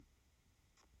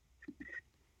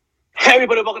Hey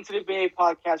everybody, welcome to the NBA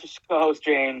podcast. It's your co-host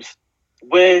James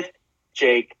with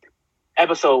Jake,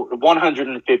 episode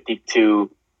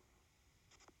 152.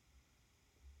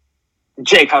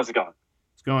 Jake, how's it going?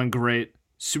 It's going great.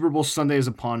 Super Bowl Sunday is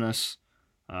upon us.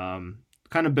 Kind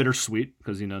of bittersweet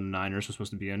because, the Niners were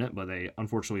supposed to be in it, but they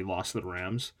unfortunately lost to the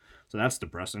Rams. So that's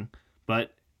depressing.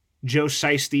 But Joe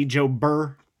Shiesty, Joe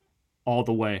Burr, all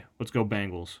the way. Let's go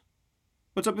Bengals.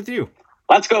 What's up with you?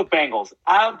 Let's go Bengals.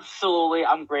 Absolutely,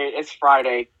 I'm great. It's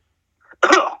Friday.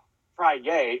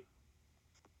 Friday,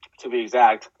 to be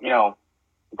exact.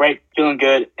 Great, feeling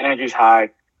good, energy's high.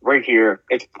 We're here.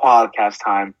 It's podcast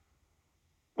time.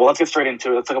 Well, let's get straight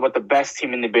into it. Let's talk about the best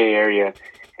team in the Bay Area,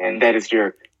 and that is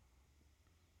your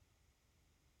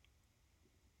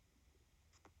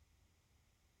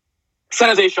San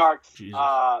Jose Sharks.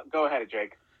 Go ahead,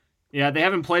 Jake. Yeah, they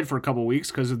haven't played for a couple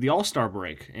weeks because of the All-Star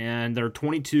break, and they're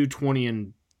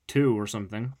 22-20-2 or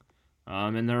something,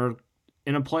 and they're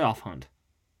in a playoff hunt.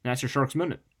 That's your Sharks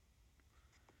Minute.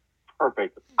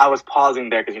 Perfect. I was pausing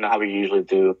there because you know how we usually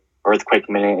do Earthquake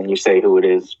Minute, and you say who it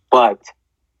is, but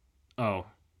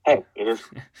hey, it is.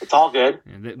 It's all good.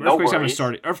 Yeah, Earthquakes haven't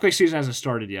started. Earthquake season hasn't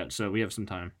started yet, so we have some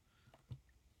time.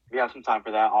 We have some time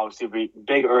for that. Obviously,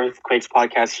 big Earthquakes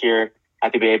podcast here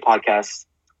at the BA Podcast.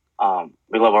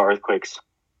 We love our earthquakes.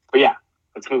 But yeah,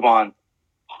 let's move on.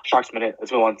 Sharks Minute.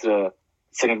 Let's move on to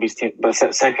the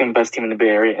second best team in the Bay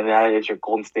Area, and that is your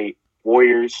Golden State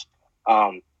Warriors.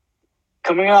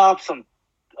 Coming off some,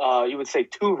 you would say,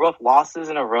 2 rough losses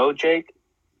in a row, Jake.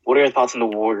 What are your thoughts on the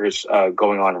Warriors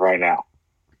going on right now?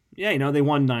 Yeah, they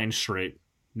won 9 straight.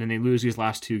 Then they lose these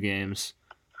last 2 games.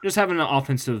 Just having an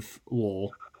offensive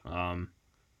lull. I'm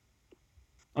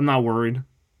not worried.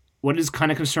 What is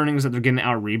kind of concerning is that they're getting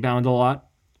out-rebounded a lot,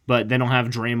 but they don't have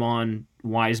Draymond,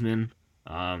 Wiseman,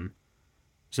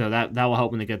 so that will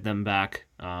help when they get them back.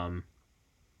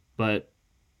 But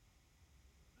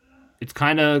it's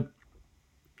kind of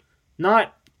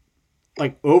not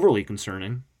like overly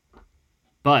concerning,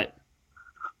 but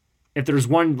if there's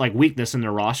one like weakness in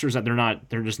their rosters that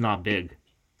they're just not big.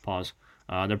 Pause.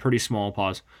 They're pretty small.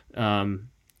 Pause.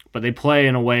 But they play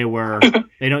in a way where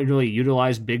they don't really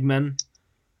utilize big men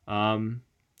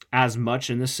as much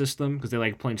in this system because they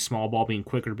like playing small ball, being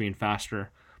quicker, being faster.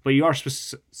 But you are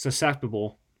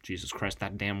susceptible, Jesus Christ,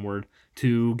 that damn word,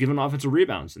 to giving offensive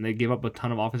rebounds. And they gave up a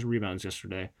ton of offensive rebounds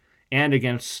yesterday. And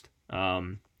against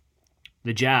the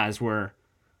Jazz, where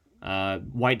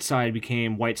Whiteside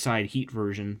became Whiteside Heat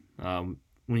version when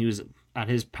he was at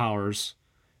his powers,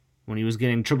 when he was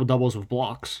getting triple-doubles with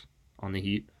blocks on the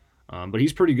Heat. But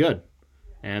he's pretty good.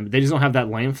 And they just don't have that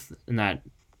length and that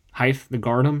height to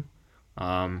guard him.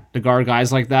 To guard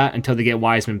guys like that until they get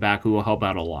Wiseman back, who will help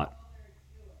out a lot.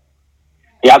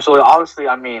 Yeah, absolutely. Obviously,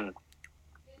 I mean,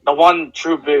 the one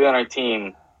true big on our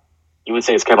team, you would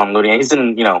say, is Kevon Looney. He's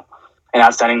done, an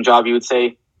outstanding job, you would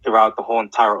say, throughout the whole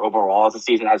entire overall of the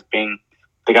season as being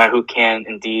the guy who can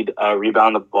indeed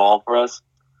rebound the ball for us.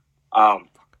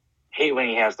 Hate when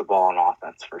he has the ball on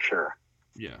offense, for sure.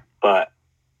 Yeah. But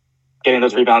getting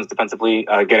those rebounds defensively,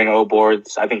 getting O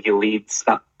boards, I think he leads.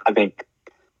 I think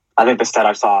the stat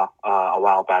I saw a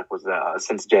while back was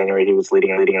since January he was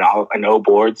leading in O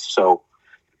boards. So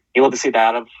you love to see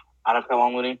that out of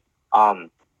Kevon Looney.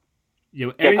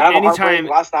 Anytime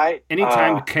last night,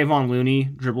 Kevon Looney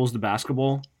dribbles the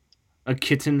basketball, a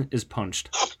kitten is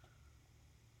punched.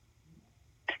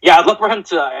 Yeah, I'd look for him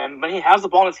to, and when he has the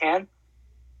ball in his hand,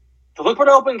 to look for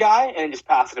the open guy and just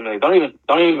pass it to him. Don't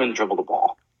even dribble the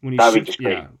ball. When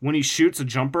he shoots a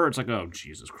jumper, it's like, oh,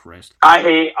 Jesus Christ. I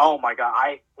hate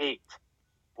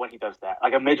when he does that.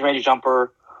 Like a mid-range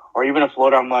jumper or even a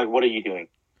floater, I'm like, what are you doing?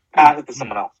 Pass it to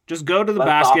someone else. Just go to the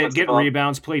basket, get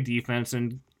rebounds, play defense,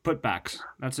 and put backs.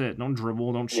 That's it. Don't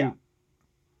dribble, don't shoot.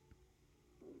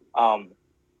 Yeah.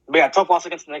 But yeah, tough loss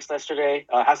against the Knicks yesterday.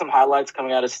 Had some highlights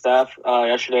coming out of Steph.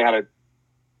 Yesterday had a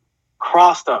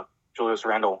crossed up Julius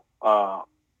Randle for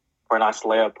a nice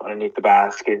layup underneath the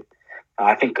basket.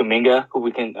 I think Kuminga, who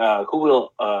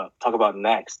we'll talk about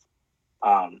next,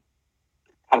 had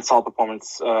a solid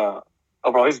performance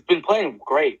overall. He's been playing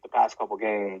great the past couple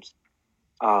games.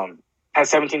 Had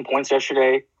 17 points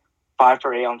yesterday, 5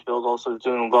 for 8 on field goals, so he's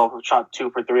doing well. Shot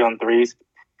 2 for 3 on threes.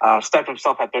 Steph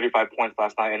himself had 35 points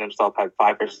last night, and himself had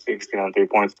 5 for 16 on 3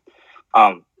 points.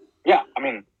 Almost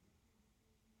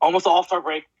an All-Star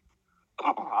break.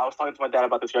 I was talking to my dad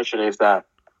about this yesterday. Is that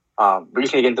we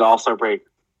just need to get into the All-Star break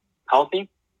healthy.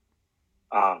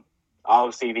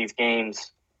 Obviously, these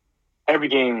games, every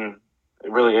game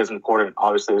really is important.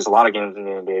 Obviously, there's a lot of games in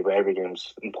the NBA, but every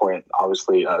game's important,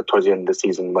 obviously, towards the end of the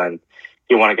season when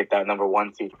you want to get that number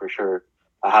 1 seed for sure,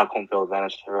 have home field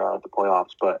advantage for the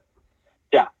playoffs. But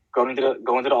going to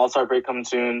the All-Star break coming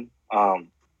soon, and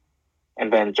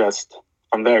then just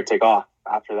from there take off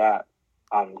after that.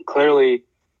 Clearly,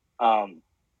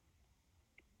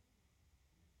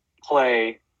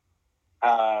 play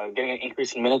getting an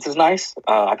increase in minutes is nice.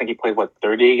 I think he played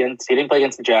 30 against. He didn't play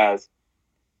against the Jazz.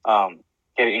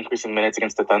 Get an increase in minutes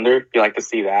against the Thunder. You like to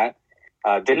see that.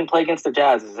 Didn't play against the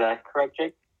Jazz. Is that correct,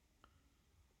 Jake?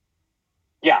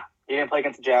 Yeah, he didn't play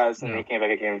against the Jazz, and he came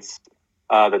back against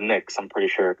the Knicks. I'm pretty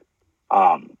sure.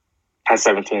 Has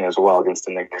 17 as well against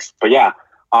the Knicks. But yeah,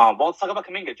 well, let's talk about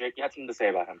Kuminga, Jake. You had something to say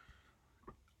about him.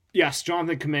 Yes,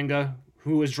 Jonathan Kuminga,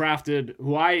 who was drafted,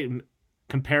 who I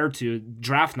compared to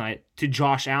draft night to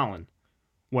Josh Allen,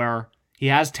 where he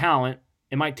has talent.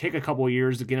 It might take a couple of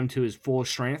years to get him to his full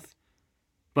strength,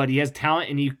 but he has talent,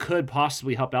 and he could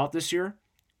possibly help out this year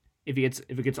if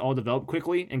it gets all developed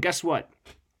quickly. And guess what?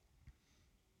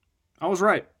 I was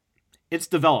right. It's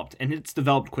developed, and it's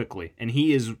developed quickly, and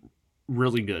he is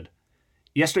really good.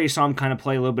 Yesterday, I saw him kind of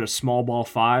play a little bit of small ball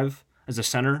 5 as a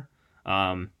center,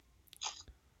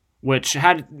 which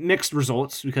had mixed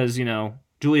results because,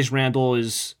 Julius Randle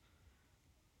is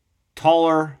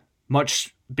taller,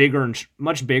 much bigger,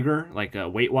 like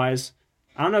weight-wise.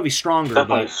 I don't know if he's stronger.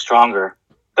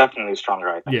 Definitely stronger,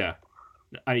 I think. Yeah.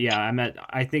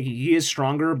 I think he is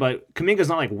stronger, but Kuminga's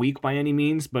not like weak by any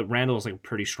means, but Randle is like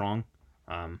pretty strong.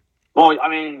 Well, I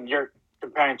mean, you're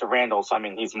comparing to Randle, so I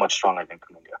mean, he's much stronger than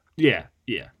Kuminga. Yeah.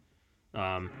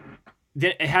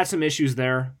 It had some issues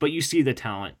there, but you see the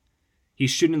talent. He's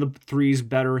shooting the threes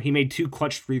better. He made 2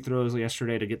 clutch free throws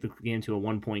yesterday to get the game to a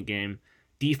 1-point game.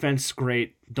 Defense,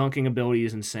 great. Dunking ability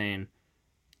is insane.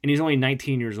 And he's only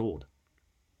 19 years old.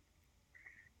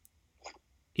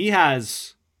 He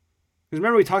has... Because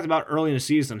remember we talked about early in the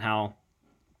season how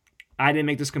I didn't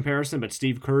make this comparison, but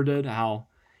Steve Kerr did, how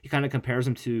he kind of compares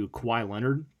him to Kawhi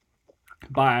Leonard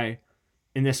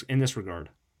in this regard.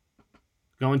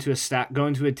 Going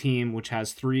to a team which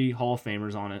has 3 Hall of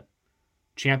Famers on it,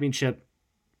 championship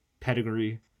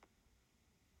pedigree,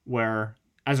 where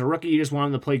as a rookie you just want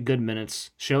him to play good minutes,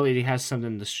 show that he has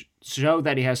something to show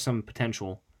that he has some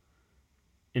potential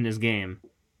in his game,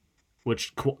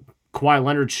 which Kawhi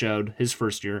Leonard showed his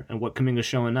first year and what Kuminga's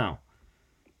showing now.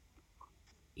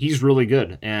 He's really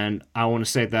good, and I want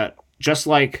to say that just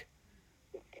like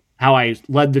how I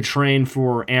led the train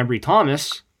for Ambry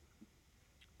Thomas,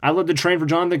 I led the train for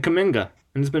Jonathan Kuminga,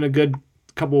 and it's been a good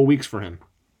couple of weeks for him.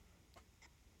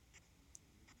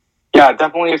 Yeah,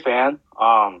 definitely a fan.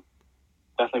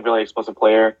 Definitely really explosive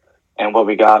player. And what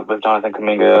we got with Jonathan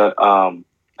Kuminga coming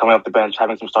off the bench,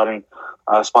 having some starting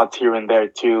spots here and there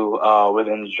too, with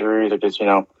injuries or just,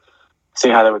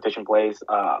 seeing how the rotation plays.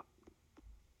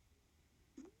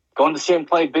 Going to see him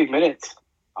play big minutes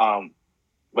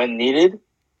when needed.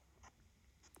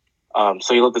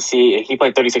 So you love to see he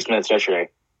played 36 minutes yesterday,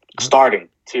 starting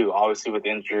too, obviously with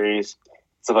injuries,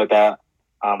 stuff like that.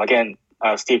 Again,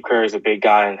 Steve Kerr is a big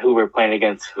guy, and who we're playing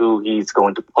against, who he's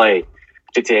going to play.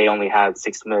 GTA only had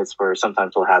 6 minutes, where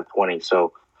sometimes he'll have 20.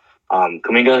 So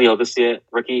Kuminga, you'll just see it.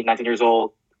 Rookie, 19 years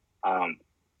old.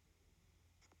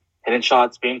 Hitting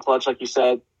shots, being clutch, like you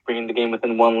said, bringing the game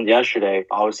within 1 yesterday.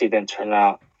 Obviously, didn't turn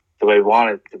out the way we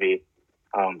wanted it to be.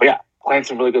 But yeah, playing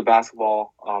some really good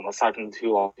basketball. Aside from the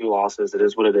two losses, it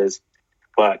is what it is.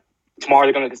 But tomorrow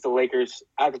they're going against the Lakers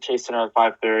at the Chase Center at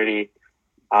 5:30.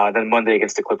 Then Monday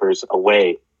against the Clippers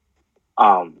away.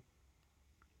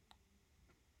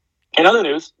 In other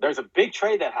news, there's a big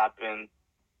trade that happened.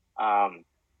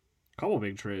 Couple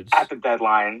big trades at the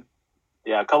deadline.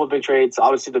 Yeah, a couple big trades.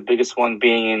 Obviously, the biggest one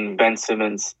being in Ben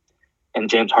Simmons and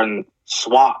James Harden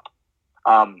swap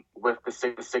with the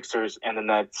Sixers and the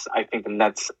Nets. I think the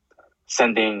Nets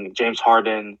sending James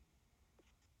Harden,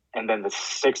 and then the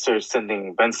Sixers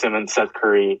sending Ben Simmons, Seth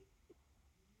Curry.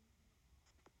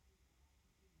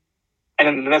 And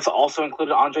then the Nets also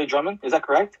included Andre Drummond. Is that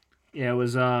correct? Yeah, it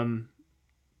was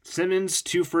Simmons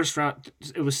 2 first round.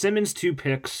 It was Simmons 2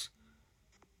 picks,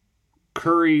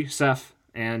 Curry, Seth,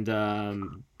 and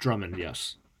Drummond.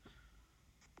 Yes.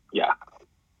 Yeah.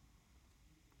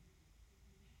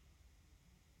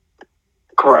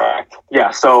 Correct.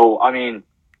 Yeah. So I mean,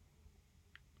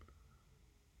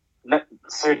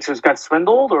 Sixers got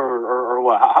swindled, or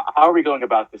what? How are we going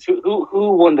about this? Who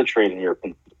won the trade in your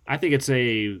opinion? I think it's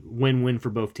a win-win for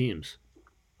both teams.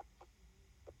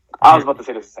 I was about to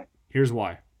say the same. Here's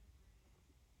why.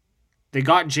 They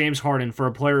got James Harden for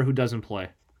a player who doesn't play.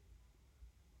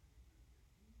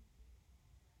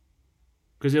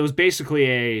 Because it was basically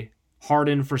a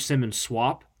Harden for Simmons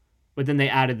swap, but then they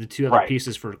added the 2 other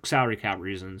pieces for salary cap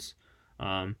reasons.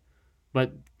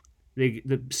 But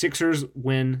the Sixers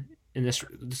win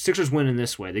the Sixers win in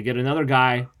this way. They get another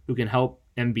guy who can help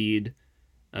Embiid,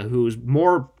 who's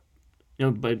more,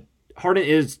 but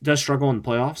Harden does struggle in the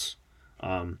playoffs,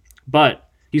 but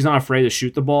he's not afraid to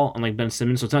shoot the ball, unlike Ben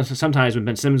Simmons. So sometimes when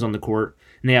Ben Simmons is on the court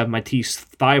and they have Matisse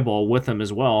Thybulle with him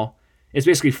as well, it's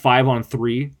basically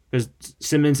 5-on-3 because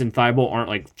Simmons and Thybulle aren't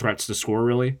like threats to score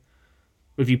really.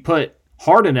 If you put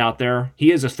Harden out there,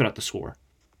 he is a threat to score.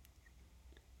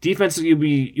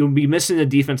 Defensively, you'll be missing the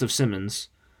defense of Simmons,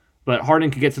 but Harden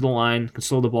can get to the line, can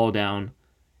slow the ball down.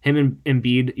 Him and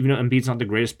Embiid, even though Embiid's not the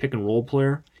greatest pick and roll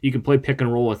player, you can play pick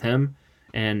and roll with him,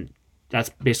 and that's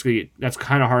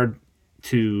kind of hard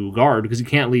to guard because you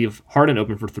can't leave Harden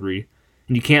open for 3,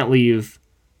 and you can't leave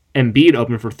Embiid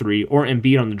open for 3 or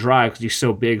Embiid on the drive because he's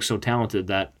so big, so talented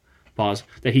that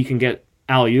he can get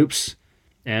alley-oops,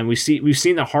 and we've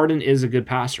seen that Harden is a good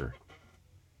passer.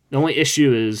 The only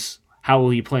issue is how will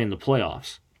he play in the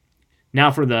playoffs.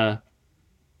 Now for the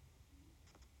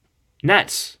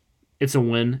Nets, it's a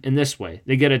win in this way.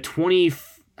 They get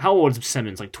how old is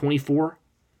Simmons? Like 24?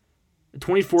 A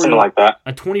 24 something like that.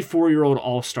 A 24-year-old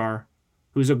all-star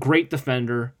who's a great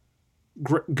defender,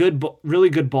 really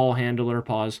good ball handler.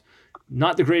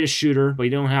 Not the greatest shooter, but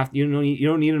you don't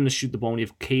need him to shoot the ball when you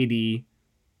have KD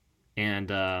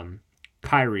and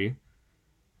Kyrie.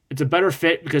 It's a better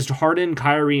fit because Harden,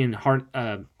 Kyrie, and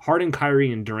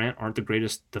Durant aren't the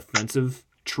greatest defensive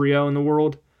trio in the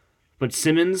world, but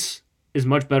Simmons is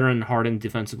much better than Harden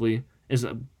defensively. Is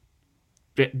a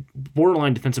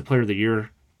borderline defensive player of the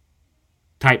year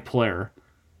type player.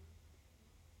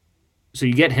 So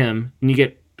you get him, and you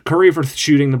get Curry for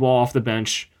shooting the ball off the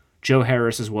bench, Joe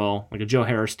Harris as well, like a Joe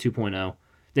Harris 2.0.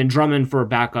 Then Drummond for a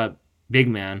backup big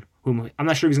man, whom I'm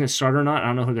not sure if he's going to start or not. I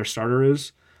don't know who their starter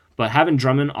is. But having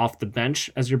Drummond off the bench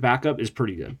as your backup is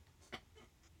pretty good.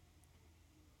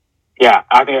 Yeah,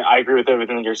 I think I agree with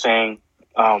everything that you're saying.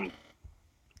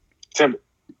 It's a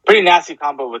pretty nasty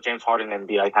combo with James Harden and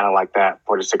Embiid. I kind of like that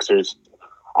for the Sixers.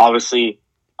 Obviously,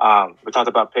 we talked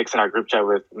about picks in our group chat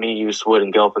with me, you, Swood,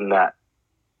 and Gilpin that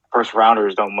first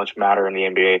rounders don't much matter in the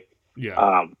NBA.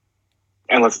 Yeah.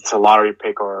 Unless it's a lottery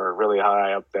pick or really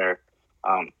high up there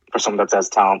for someone that's as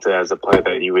talented as a player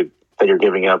that you're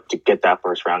giving up to get that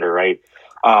first rounder, right?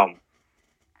 But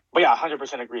yeah,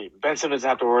 100% agree. Ben Simmons doesn't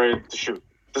have to worry to shoot.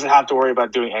 Doesn't have to worry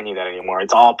about doing any of that anymore.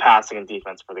 It's all passing and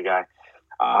defense for the guy.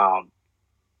 And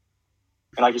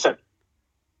like you said,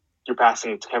 you're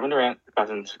passing to Kevin Durant, you're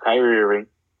passing to Kyrie Irving,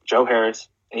 Joe Harris,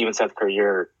 and even Seth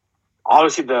Curry.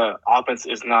 Obviously, the offense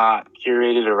is not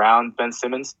curated around Ben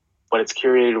Simmons, but it's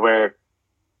curated where,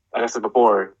 like I said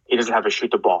before, he doesn't have to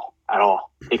shoot the ball at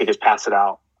all. He can just pass it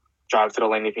out, drive to the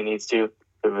lane if he needs to,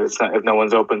 if no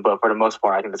one's open. But for the most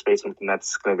part, I think the space in the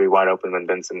Nets is going to be wide open when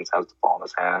Ben Simmons has the ball in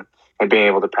his hand and being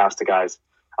able to pass to guys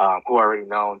who are already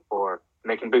known for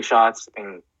making big shots.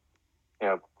 And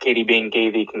KD being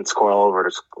KD can score all over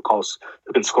the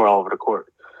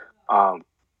court. And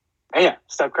yeah,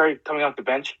 Steph Curry coming off the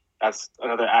bench. That's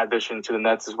another addition to the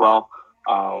Nets as well.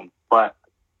 But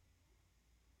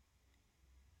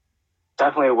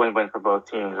definitely a win-win for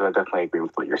both teams. I definitely agree with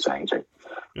what you're saying, Jake.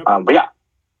 Yep. But yeah,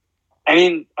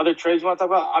 any other trades you want to talk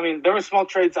about? I mean, there were small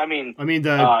trades. The Kings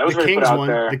one.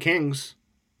 There. The Kings,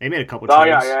 they made a couple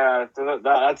trades. trades. Yeah.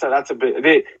 So that's a big.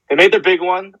 They made their big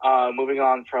one. Moving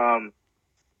on from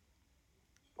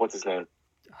what's his name?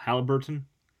 Halliburton.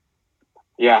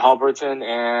 Yeah, Halliburton,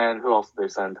 and who else did they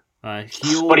send?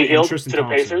 Buddy Hield to the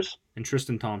Pacers. And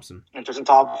Tristan Thompson. In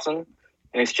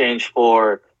exchange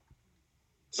for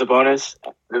Sabonis.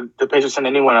 The Pacers send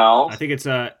anyone else? I think it's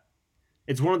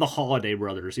one of the Holiday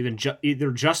brothers,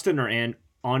 either Justin or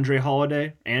Andrew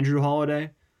Holiday.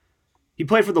 He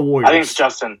played for the Warriors. I think it's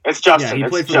Justin. Yeah, he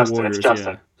played for the Warriors.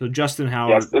 Yeah. So Justin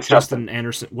Howard, yes, Justin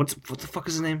Anderson. What the fuck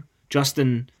is his name?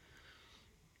 Justin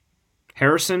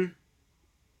Harrison.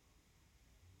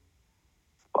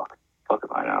 Fuck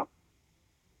if I know.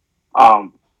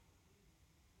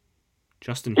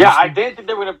 Justin. Yeah, Houston? I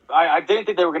didn't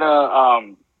think they were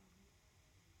gonna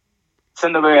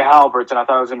send away Halliburton. I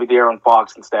thought it was gonna be De'Aaron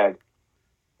Fox instead.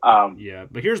 Yeah,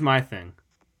 but here's my thing.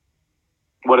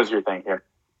 What is your thing here?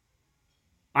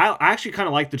 I actually kind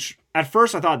of like at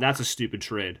first I thought that's a stupid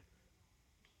trade.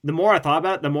 The more I thought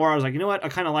about it, the more I was like, you know what? I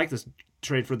kind of like this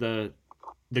trade for the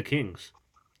Kings.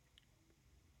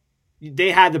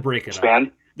 They had to break it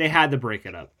up. They had to break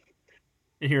it up.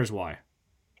 And here's why.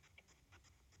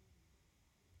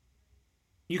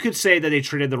 You could say that they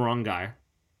traded the wrong guy,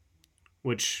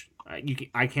 which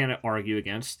I can't argue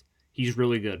against. He's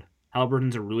really good.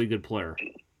 Halliburton's a really good player.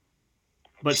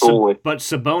 But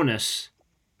Sabonis,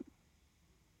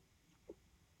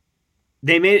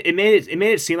 they made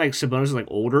it seem like Sabonis is like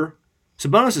older.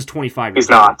 Sabonis is 25 years He's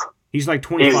not. old. He's like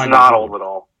 25 He's years not old. old at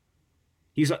all.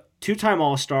 He's a two-time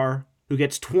All-Star who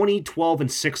gets 20, 12,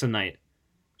 and 6 a night.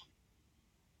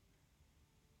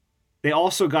 They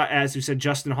also got, as you said,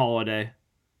 Justin Holiday.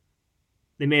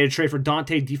 They made a trade for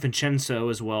Dante DiVincenzo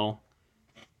as well.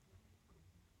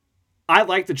 I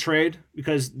like the trade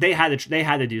because they had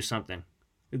to do something.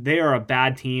 They are a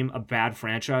bad team, a bad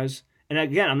franchise. And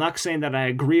again, I'm not saying that I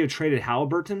agree with traded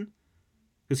Halliburton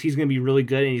because he's going to be really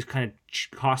good and he's kind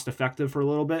of cost effective for a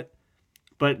little bit.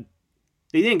 But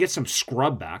they didn't get some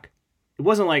scrub back. It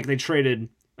wasn't like they traded,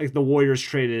 like the Warriors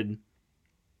traded.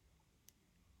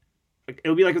 It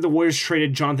would be like if the Warriors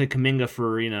traded Jonathan Kuminga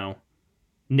for,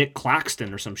 Nick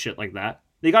Claxton or some shit like that.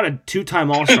 They got a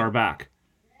two-time All-Star back.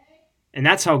 And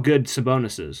that's how good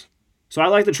Sabonis is. So I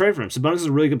like the trade for him. Sabonis is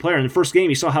a really good player. In the first game,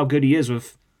 you saw how good he is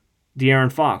with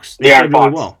De'Aaron Fox. They played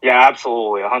really well. Yeah,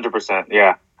 absolutely. 100%.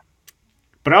 Yeah.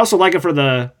 But I also like it for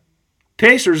the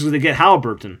Pacers to get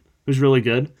Halliburton, who's really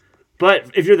good.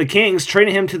 But if you're the Kings,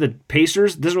 trading him to the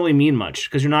Pacers doesn't really mean much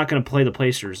because you're not going to play the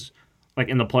Pacers like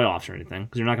in the playoffs or anything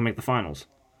because you're not going to make the finals.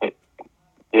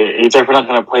 You're definitely not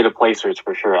going to play the Pacers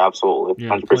for sure. Absolutely.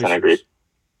 100% agree.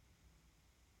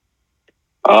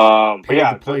 But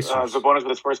yeah, Sabonis with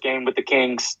his first game with the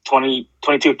Kings,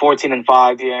 22, 14, and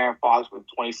 5. De'Aaron Fox with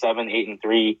 27, 8, and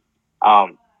 3.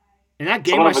 And that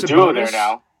game with Sabonis there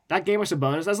now. That game with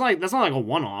Sabonis, that's not like a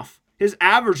one-off. His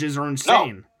averages are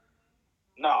insane.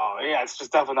 No, yeah, it's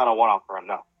just definitely not a one-off for him.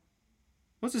 No.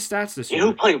 What's his stats this year? You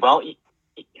know who played well?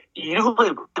 You know who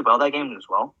played well that game as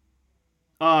well?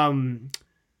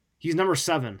 He's number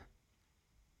 7.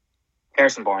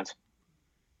 Harrison Barnes.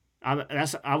 I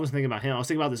was thinking about him. I was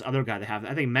thinking about this other guy they have.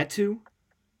 I think Metu.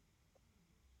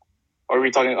 Or are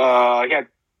we talking? He had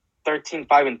 13,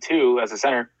 5, and 2 as a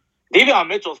center. Davion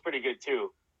Mitchell's pretty good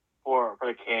too for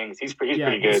the Kings. He's pretty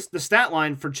good. The stat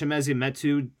line for Chimezie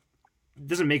Metu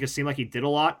doesn't make it seem like he did a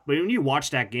lot, but when you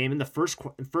watch that game in the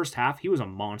first half, he was a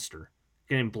monster,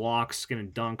 getting blocks,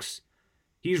 getting dunks.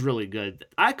 He's really good.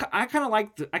 I kind of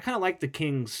like the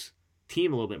Kings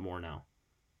team a little bit more now.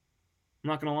 I'm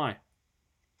not gonna lie.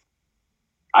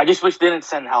 I just wish they didn't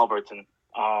send Halliburton.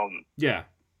 Yeah.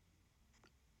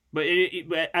 But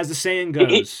as the saying goes,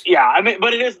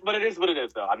 but it is what it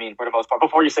is, though. I mean, for the most part.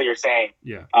 Before you say you're saying,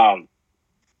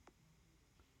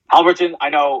 Halliburton. I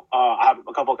know I have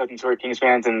a couple of cousins who are Kings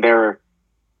fans, and they were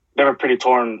pretty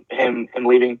torn him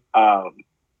leaving.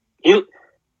 You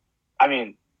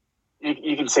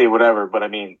can say whatever, but I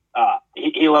mean,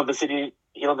 he loved the city.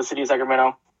 He loved the city of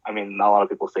Sacramento. I mean, not a lot of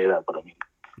people say that, but I mean,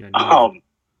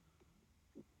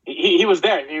 he was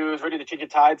there. He was ready to change the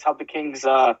tides, help the Kings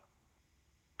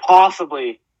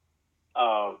possibly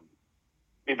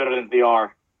be better than they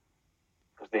are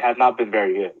because they have not been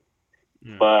very good.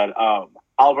 Yeah. But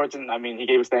Halliburton, I mean, he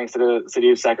gave his thanks to the city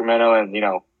of Sacramento, and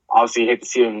obviously, you hate to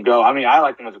see him go. I mean, I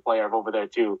like him as a player over there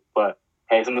too, but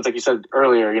hey, sometimes like you said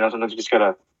earlier, sometimes you just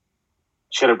gotta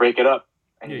break it up,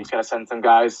 and you just gotta send some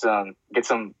guys, get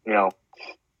some,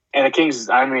 And the Kings,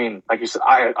 I mean, like you said,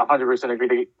 I 100%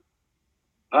 agree.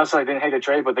 Not necessarily didn't hate the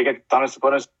trade, but they get Donis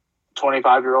Sabonis,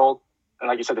 25-year-old, and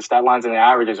like you said, the stat lines and the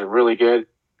averages are really good.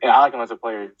 And I like him as a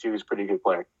player too. He's a pretty good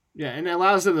player. Yeah, and it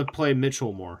allows them to play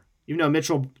Mitchell more, even though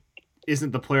Mitchell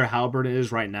isn't the player Halliburton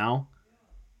is right now.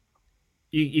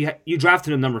 You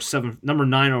drafted him number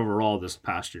 9 overall this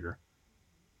past year.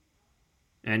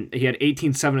 And he had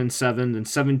 18, 7, and 7, and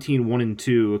 17, 1, and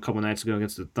 2 a couple nights ago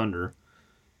against the Thunder.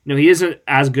 He isn't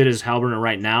as good as Halliburton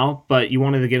right now, but you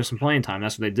wanted to give him some playing time.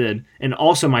 That's what they did. And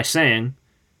also my saying,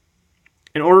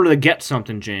 in order to get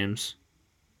something, James,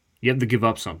 you have to give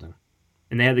up something.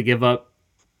 And they had to give up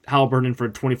Halliburton for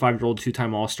a 25-year-old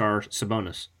two-time All-Star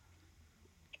Sabonis.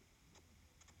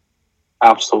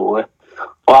 Absolutely.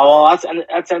 Well, that's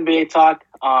NBA talk.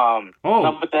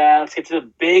 Enough with that. Let's get to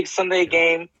the big Sunday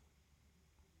game.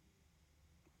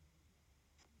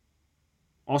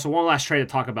 Also, one last trade to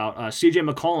talk about. CJ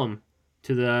McCollum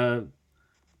to the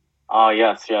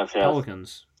yes.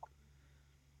 Pelicans.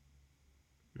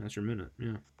 That's your minute,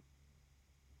 yeah.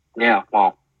 Yeah,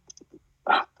 well,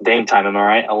 Dame time, am I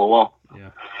right? LOL.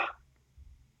 Yeah.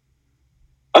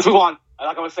 Let's move on.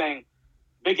 Like I was saying,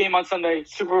 big game on Sunday,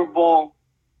 Super Bowl,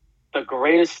 the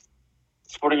greatest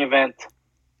sporting event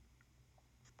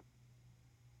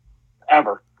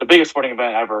ever. The biggest sporting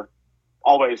event ever.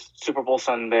 Always Super Bowl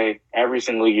Sunday, every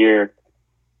single year.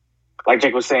 Like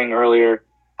Jake was saying earlier,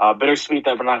 bittersweet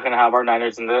that we're not going to have our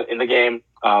Niners in the game.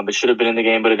 They should have been in the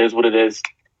game, but it is what it is.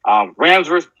 Rams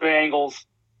versus Bengals.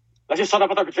 Let's just start off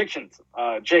with our predictions.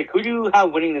 Jake, who do you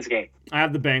have winning this game? I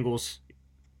have the Bengals.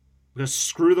 Because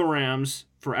screw the Rams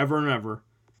forever and ever.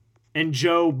 And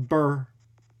Joe Burr.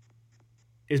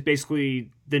 is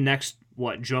basically the next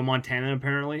Joe Montana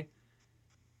apparently,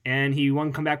 and he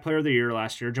won Comeback Player of the Year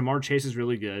last year. Jamar Chase is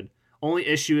really good. Only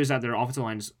issue is that their offensive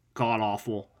line is god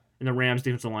awful, and the Rams'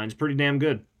 defensive line is pretty damn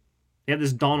good. They have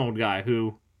this Donald guy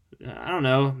who, I don't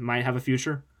know, might have a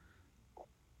future.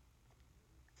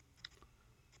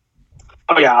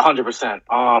 Oh yeah, 100%.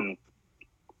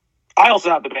 I also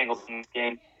have the Bengals in this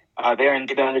game. They're in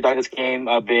the underdog this game,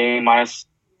 being minus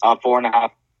 4.5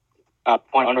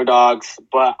 point underdogs,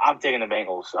 but I'm taking the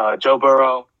Bengals. Joe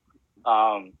Burrow,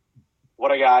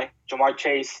 what a guy. Jamar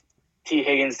Chase, T.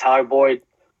 Higgins, Tyler Boyd,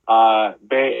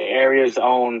 Bay Area's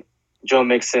own Joe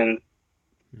Mixon.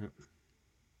 Yep.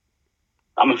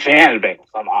 I'm a fan of the Bengals.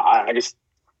 I just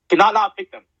cannot not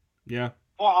pick them. Yeah.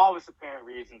 For obvious apparent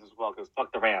reasons as well, because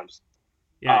fuck the Rams.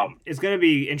 Yeah, it's going to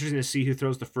be interesting to see who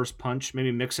throws the first punch.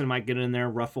 Maybe Mixon might get in there,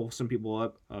 ruffle some people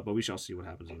up, but we shall see what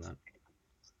happens in that.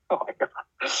 Oh, my God.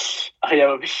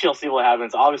 Yeah, we shall see what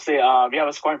happens. Obviously, you have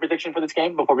a scoring prediction for this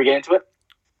game before we get into it?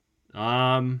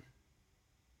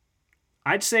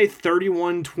 I'd say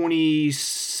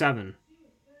 31-27.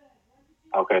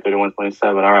 Okay, 31-27.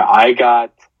 All right, I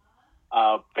got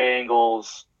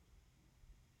Bengals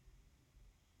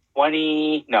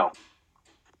 20. No.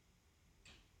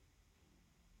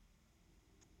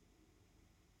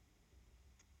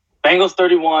 Bengals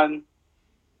 31,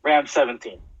 Rams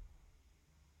 17.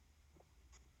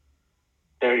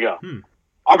 There you go.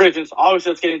 Our predictions.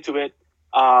 Obviously, let's get into it.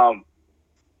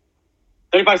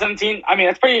 35-17. I mean,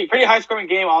 that's pretty high scoring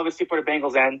game, obviously, for the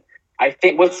Bengals end. I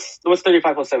think what's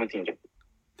 35 plus 17, Jim?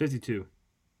 52.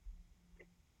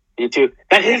 52.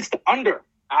 That hits the under.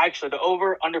 Actually, the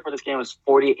over-under for this game was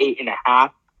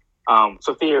 48.5.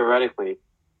 So theoretically,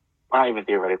 or not even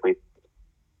theoretically,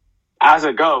 as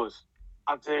it goes,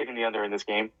 I'm taking the under in this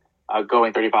game,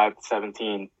 going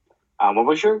 35-17. What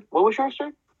was yours,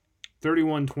 sir?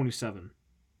 31-27.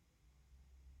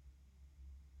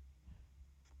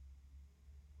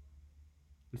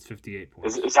 It's 58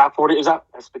 points. Is that 40?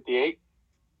 That's 58?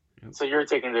 Yep. So you're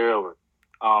taking the over.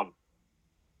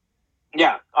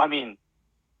 Yeah, I mean,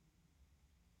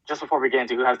 just before we get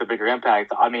into who has the bigger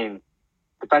impact, I mean,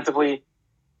 defensively,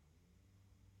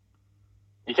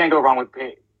 you can't go wrong with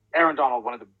Aaron Donald,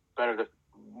 one of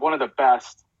the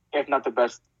best, if not the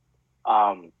best,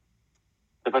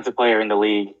 defensive player in the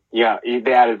league. Yeah,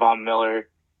 they added Von Miller.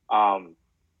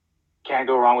 Can't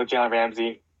go wrong with Jalen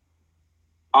Ramsey.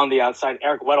 On the outside,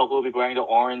 Eric Weddle will be wearing the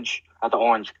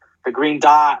green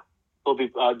dot. Will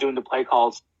be doing the play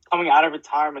calls. Coming out of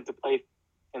retirement to play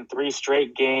in 3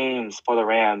 straight games for the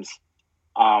Rams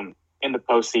in the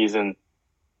postseason.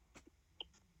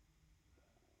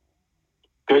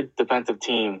 Good defensive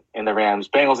team in the Rams.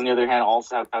 Bengals, on the other hand,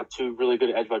 also have 2 really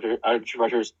good edge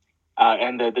rushers,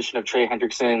 and the addition of Trey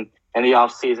Hendrickson in the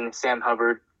offseason, Sam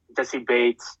Hubbard, Jesse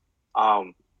Bates.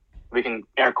 We can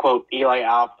air quote Eli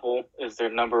Apple is their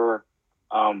number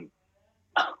 1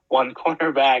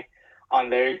 cornerback on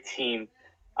their team.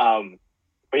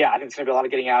 But yeah, I think it's going to be a lot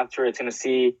of getting after it. It's going to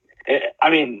see – I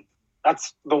mean,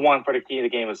 that's the one for the key of the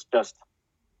game is just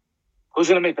who's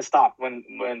going to make the stop when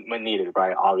needed,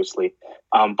 right, obviously.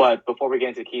 But before we get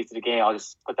into the keys to the game, I'll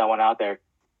just put that one out there.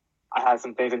 I had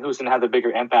some things, and who's going to have the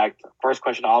bigger impact? First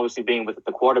question obviously being with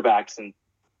the quarterbacks, and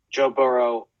Joe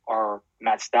Burrow or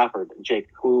Matt Stafford. Jake,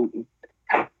 who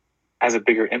has a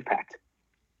bigger impact?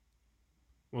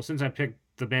 Well, since I picked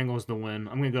the Bengals to win,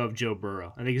 I'm going to go with Joe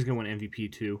Burrow. I think he's going to win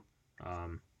MVP too.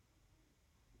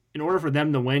 In order for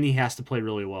them to win, he has to play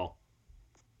really well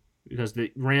because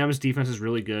the Rams' defense is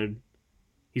really good.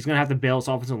 He's going to have to bail his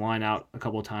offensive line out a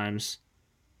couple of times,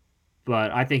 but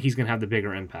I think he's going to have the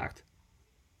bigger impact.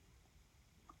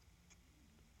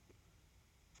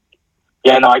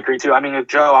 Yeah, no, I agree too. I mean, with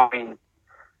Joe,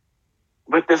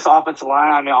 with this offensive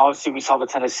line, obviously we saw the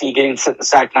Tennessee getting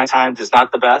sacked 9 times is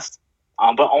not the best,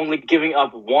 but only giving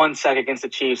up 1 sack against the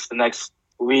Chiefs the next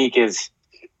week is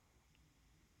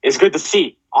good to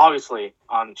see. Obviously,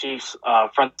 Chiefs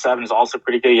front 7 is also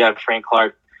pretty good. You have Frank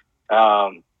Clark.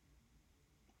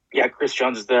 Chris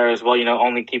Jones is there as well.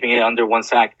 Only keeping it under 1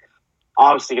 sack.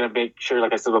 Obviously, going to make sure,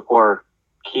 like I said before,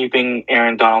 keeping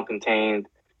Aaron Donald contained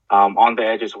on the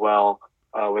edge as well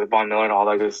with Von Miller and all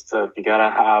that good stuff. You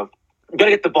gotta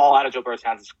get the ball out of Joe Burrow's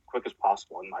hands as quick as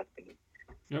possible, in my opinion.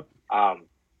 Yep. The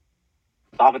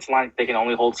offensive line, they can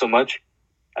only hold so much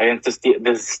against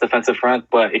this defensive front,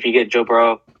 but if you get Joe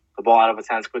Burrow the ball out of his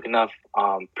hands quick enough,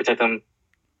 protect him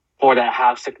for that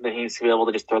half second that he needs to be able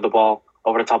to just throw the ball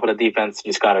over the top of the defense,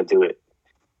 you just got to do it.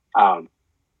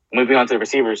 Moving on to the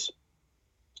receivers,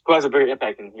 who has a bigger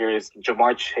impact in here is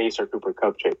Jamar Chase or Cooper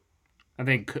Kupp, Jake? I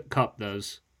think Kupp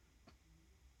does.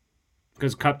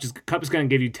 because Cup is going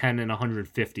to give you 10 and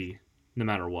 150 no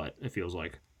matter what. It feels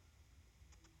like.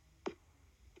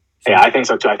 So, yeah, I think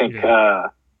so too. I think I'm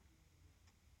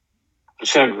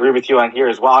just gonna agree with you on here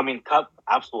as well. I mean, Cup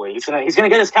absolutely. He's gonna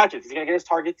get his catches. He's gonna get his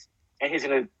targets, and he's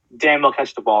gonna damn well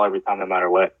catch the ball every time, no matter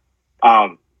what.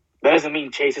 That doesn't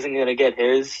mean Chase isn't gonna get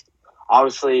his.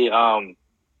 Obviously, Jalen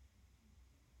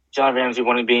Ramsey,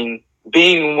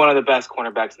 being one of the best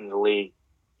cornerbacks in the league,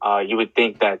 you would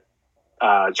think that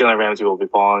Jalen Ramsey will be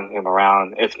following him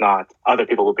around. If not, other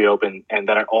people will be open and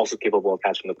that are also capable of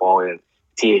catching the ball in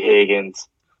T. Higgins,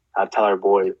 Tyler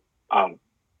Boyd.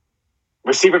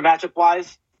 Receiver matchup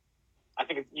wise, I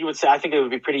think it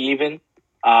would be pretty even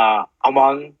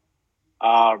among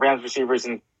Rams receivers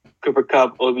and Cooper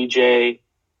Kupp, OBJ.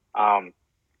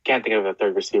 Can't think of a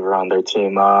third receiver on their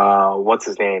team. What's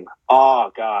his name?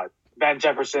 Oh God, Van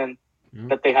Jefferson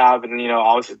that they have, and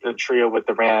obviously the trio with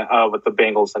the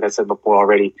Bengals, like I said before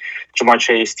already. Jamar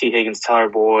Chase, T. Higgins, Tyler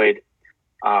Boyd.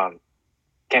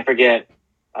 Can't forget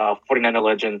 49er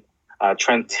legend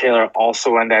Trent Taylor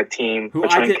also on that team. Who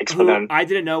I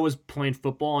didn't know was playing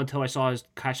football until I saw his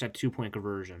catch that 2-point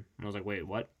conversion, and I was like, wait,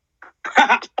 what?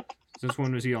 Since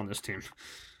when was he on this team?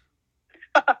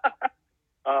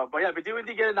 But yeah, we do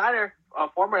indeed get a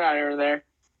former Niner in there,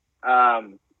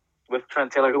 with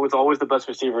Trent Taylor, who was always the best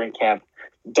receiver in camp.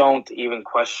 Don't even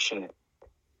question it.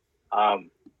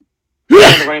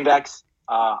 The running backs,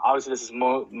 obviously this is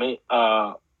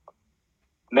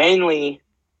mainly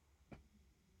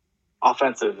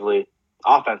offensive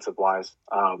wise,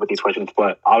 with these questions,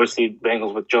 but obviously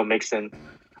Bengals with Joe Mixon,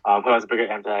 who has a bigger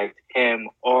impact, him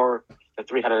or the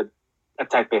three-headed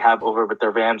attack they have over with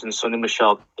their Rams and Sony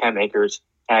Michel, Cam Akers,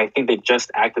 and I think they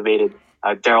just activated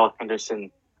Darrell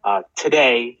Henderson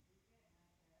today.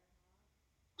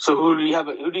 So who do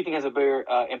you think has a bigger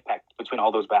impact between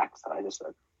all those backs that I just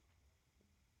said?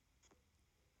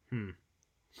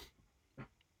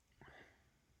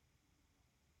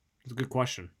 It's a good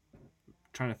question. I'm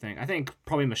trying to think. I think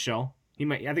probably Michelle. I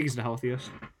think he's the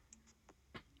healthiest.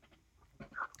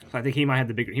 So I think he might have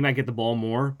he might get the ball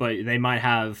more, but they might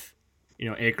have,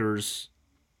 Akers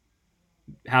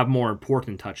have more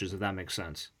important touches, if that makes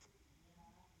sense.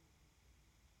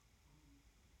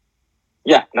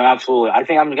 Yeah, no, absolutely. I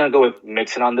think I'm going to go with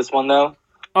Mixon on this one, though.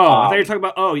 Oh, I thought you were talking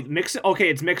about, Mixon. Okay,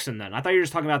 it's Mixon then. I thought you were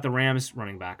just talking about the Rams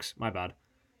running backs. My bad.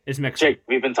 It's Mixon. Jake,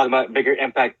 we've been talking about bigger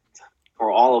impact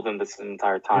for all of them this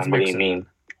entire time. What do you mean?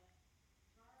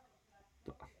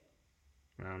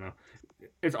 I don't know.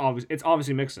 It's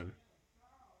obviously Mixon.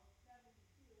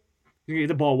 You get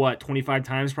the ball, 25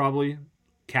 times probably,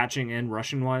 catching and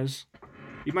rushing wise.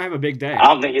 You might have a big day. I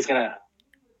don't think it's gonna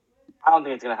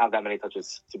have that many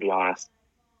touches, to be honest.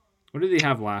 What did they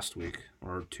have last week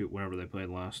or two, whenever they played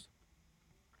last?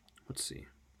 Let's see.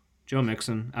 Joe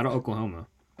Mixon out of Oklahoma.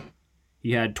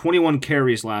 He had 21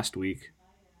 carries last week.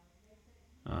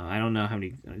 I don't know how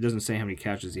many. It doesn't say how many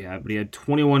catches he had, but he had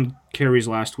 21 carries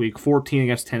last week. 14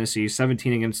 against Tennessee,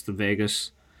 17 against the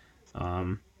Vegas.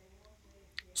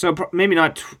 So maybe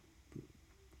not.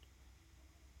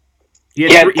 He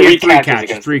had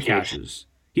three catches.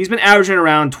 He's been averaging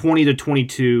around 20 to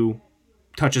 22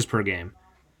 touches per game.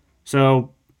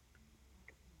 So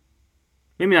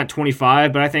maybe not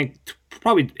 25, but I think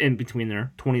probably in between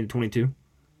there, 20 to 22.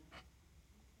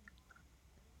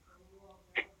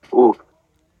 Ooh.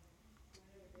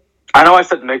 I know I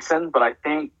said Mixon, but I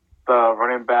think the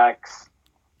running backs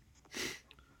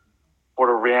for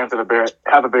the Rams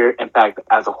have a bigger impact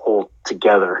as a whole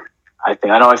together. I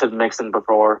know I said Mixon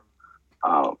before.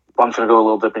 But I'm going to go a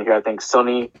little different here. I think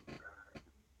Sony,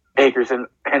 Akers, and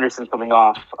Henderson coming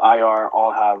off IR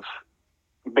all have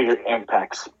bigger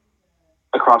impacts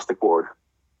across the board.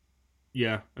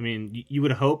 Yeah, I mean, you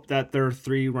would hope that their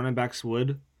three running backs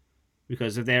would,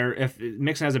 because if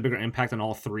Mixon has a bigger impact on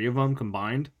all three of them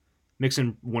combined,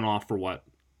 Mixon went off for a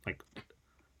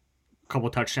couple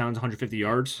of touchdowns, 150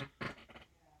 yards.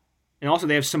 And also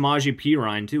they have Samaje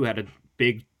Perine too, had a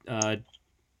big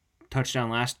touchdown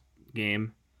last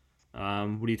game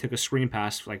when he took a screen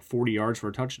pass for 40 yards for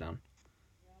a touchdown.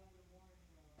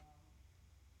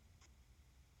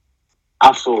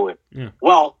 Absolutely. Yeah.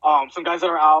 Well, some guys that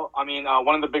are out. I mean,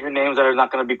 one of the bigger names that are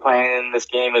not going to be playing in this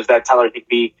game is that Tyler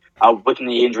Higbee with the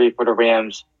knee injury for the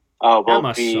Rams. That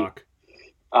must suck.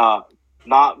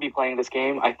 Not be playing this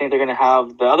game. I think they're going to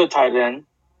have the other tight end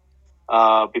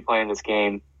be playing this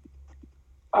game.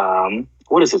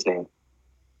 What is his name?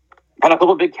 Had a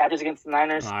couple big catches against the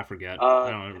Niners. Oh, I forget.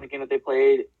 I don't know. In the game that they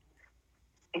played.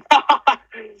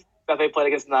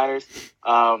 Against the Niners.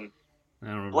 I don't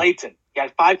remember. Blayton. He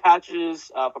had 5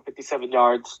 catches for 57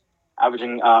 yards,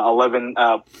 averaging 11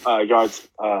 yards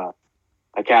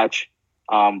a catch.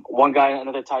 One guy,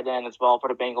 another tight end as well for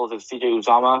the Bengals is CJ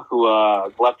Uzama, who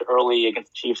left early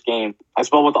against the Chiefs game, as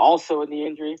well with also a knee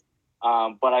injury.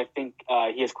 But I think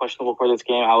he is questionable for this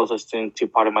game. I was listening to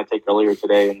part of my take earlier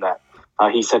today, and that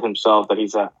he said himself that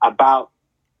he's about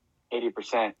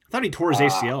 80%. I thought he tore his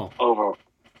ACL. Over.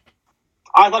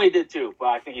 I thought he did too, but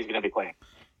I think he's going to be playing.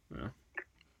 Yeah.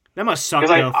 That must suck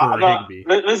though for Higbee.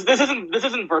 This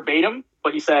isn't verbatim,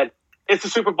 but he said it's the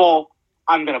Super Bowl.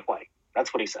 I'm going to play.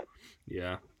 That's what he said.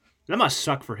 Yeah, that must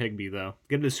suck for Higbee though.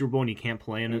 Get to the Super Bowl and you can't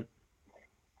play in it.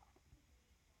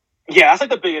 Yeah, that's like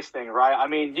the biggest thing, right? I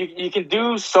mean, you can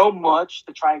do so much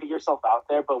to try and get yourself out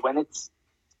there, but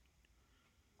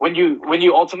when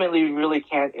you ultimately really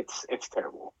can't, it's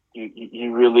terrible.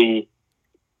 You really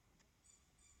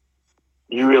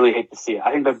hate to see it.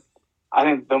 I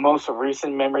think the most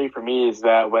recent memory for me is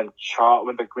that when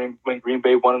Green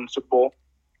Bay won the Super Bowl,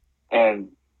 and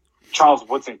Charles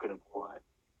Woodson couldn't play.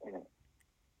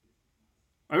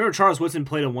 I remember Charles Woodson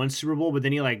played in one Super Bowl, but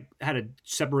then he had a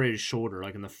separated shoulder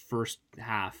in the first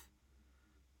half.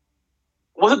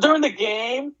 Was it during the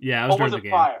game? Yeah, it was during the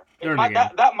game. Prior? During the game.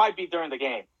 That might be during the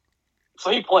game.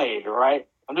 So he played, right?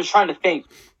 I'm just trying to think.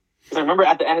 Because I remember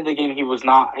at the end of the game, he was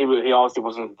not. He obviously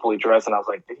wasn't fully dressed, and I was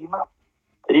like, did he not?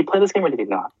 Did he play this game or did he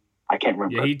not? I can't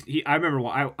remember. Yeah, I remember.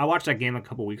 I watched that game a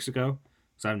couple weeks ago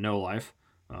because I have no life.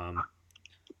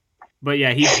 But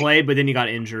yeah, he played, but then he got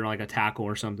injured, like a tackle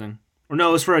or something. Or no,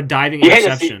 it was for a diving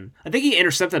interception. I think he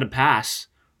intercepted a pass,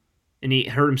 and he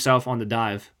hurt himself on the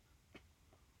dive.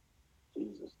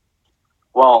 Jesus.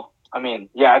 Well, I mean,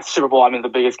 yeah, it's Super Bowl. I mean, the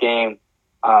biggest game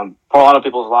for a lot of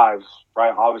people's lives,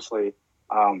 right? Obviously,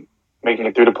 making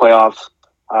it through the playoffs.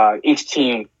 Each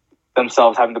team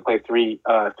themselves having to play three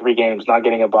games, not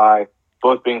getting a bye,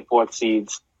 both being fourth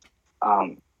seeds.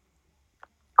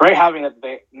 Great having that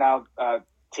they now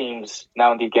teams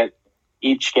now indeed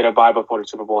each get a bye before the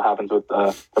Super Bowl happens, with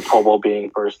the Pro Bowl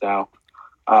being first now.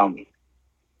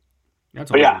 That's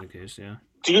always the case, yeah.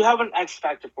 Do you have an X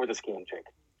factor for this game, Jake?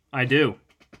 I do.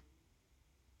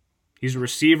 He's a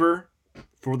receiver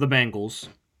for the Bengals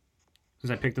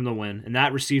because I picked him to win, and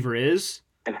that receiver is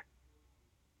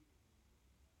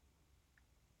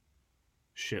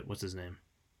shit. What's his name?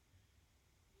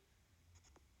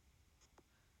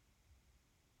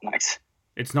 Nice.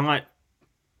 It's not.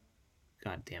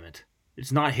 God damn it!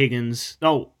 It's not Higgins.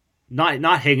 No,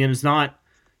 not Higgins. Not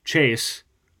Chase.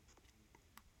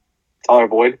 Tyler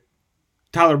Boyd.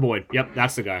 Tyler Boyd. Yep,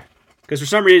 that's the guy. Because for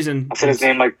some reason, I said his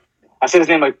name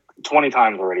like 20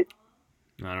 times already.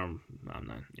 I'm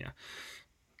not. Yeah.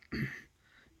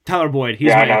 Tyler Boyd.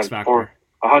 He's my X factor.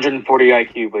 140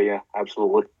 IQ, but yeah,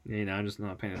 absolutely. Yeah, I'm just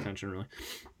not paying attention really.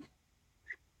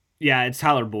 Yeah, it's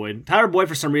Tyler Boyd. Tyler Boyd,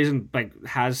 for some reason,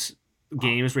 has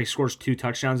games where he scores 2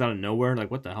 touchdowns out of nowhere.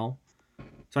 What the hell?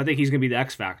 So I think he's going to be the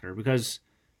X factor because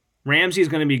Ramsey's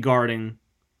going to be guarding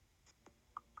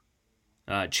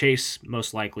Chase,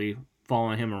 most likely,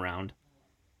 following him around.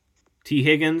 T.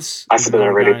 Higgins. I said that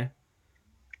already. Guy.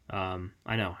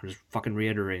 I know. I'm just fucking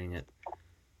reiterating it.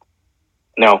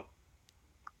 No.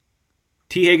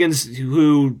 T. Higgins,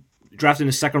 who drafted in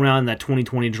the second round in that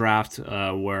 2020 draft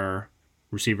where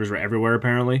receivers were everywhere,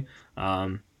 apparently.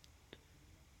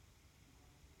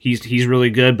 He's really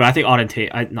good, but I think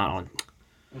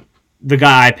the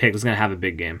guy I picked is going to have a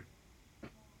big game.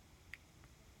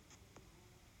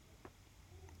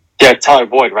 Yeah, Tyler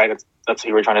Boyd, right? That's who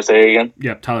you were trying to say again?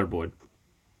 Yep, Tyler Boyd.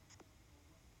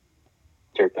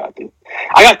 Dear God, dude.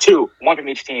 I got 2, one from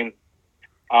each team.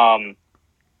 I'll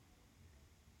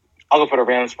go for the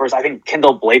Rams first. I think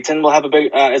Kendall Blayton will have a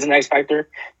big as an X factor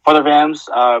for the Rams,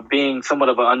 being somewhat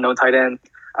of an unknown tight end,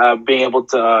 being able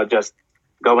to just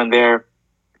go in there,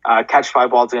 catch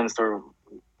 5 balls against the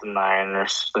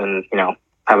Niners, and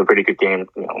have a pretty good game.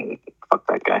 Fuck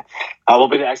that guy. Will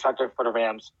be the X factor for the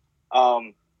Rams.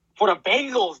 For the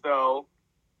Bengals, though,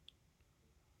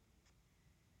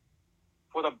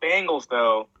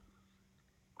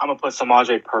 I'm going to put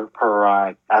Samaje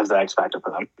Perine as the X factor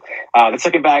for them. The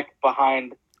second back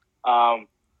behind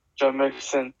Joe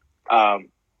Mixon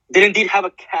did indeed have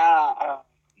a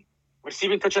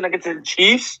receiving touchdown against the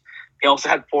Chiefs. He also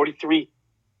had 43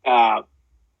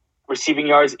 receiving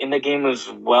yards in the game as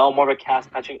well. More of a cast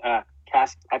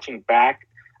catching back.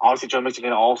 Obviously, Joe Mixon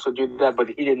can also do that, but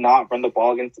he did not run the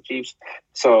ball against the Chiefs.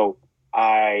 So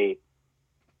I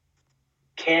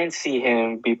can see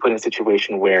him be put in a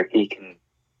situation where he can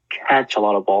catch a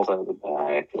lot of balls out of the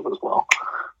backfield as well.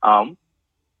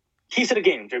 Keys to the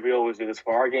game. We always do this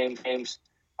for our games.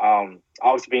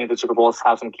 Obviously, being at the Super Bowl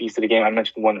have some keys to the game. I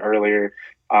mentioned one earlier.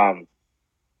 Either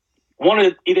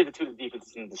the two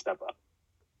defenses need to step up.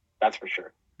 That's for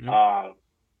sure. Yep.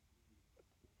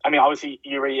 I mean, obviously,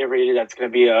 you already rated that's going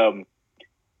to be a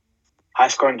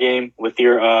high-scoring game with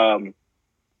your God,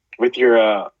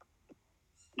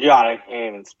 I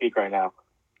can't even speak right now.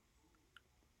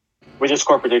 With your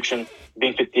score prediction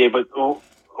being 58, but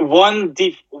one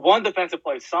defensive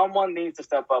play, someone needs to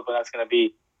step up, and that's going to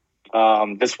be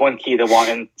this one key to watch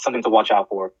and something to watch out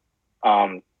for.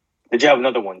 Did you have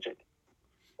another one, Jake,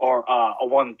 or a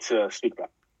one to speak about?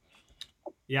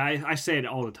 Yeah, I say it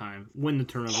all the time. Win the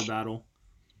turnover battle.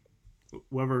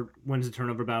 Whoever wins the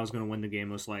turnover battle is going to win the game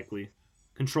most likely.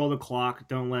 Control the clock.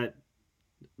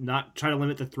 Not try to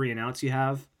limit the 3 and outs you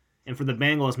have. And for the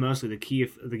Bengals, mostly the key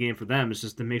of the game for them is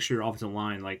just to make sure your offensive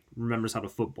line remembers how to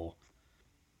football.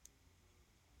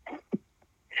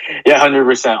 Yeah,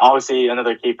 100%. Obviously,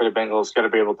 another key for the Bengals got to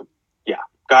be able to,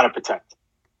 got to protect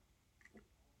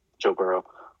Joe Burrow.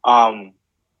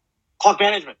 Clock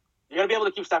management. You got to be able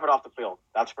to keep Stafford off the field.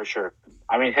 That's for sure.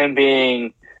 I mean, him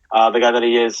being the guy that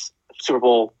he is, Super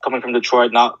Bowl, coming from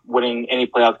Detroit, not winning any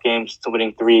playoff games to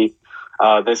winning 3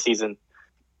 this season.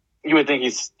 You would think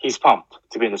he's pumped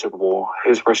to be in the Super Bowl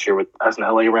his first year as an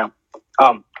LA Ram.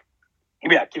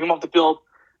 Keep him off the field.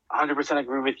 100%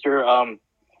 agree with your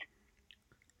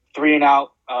 3 and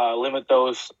out. Limit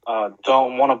those.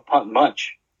 Don't want to punt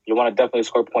much. You want to definitely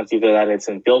score points, either that it's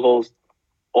in field goals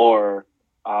or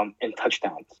in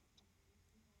touchdowns.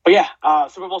 But yeah,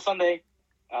 Super Bowl Sunday.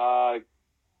 I'm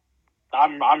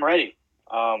ready.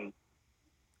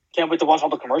 Can't wait to watch all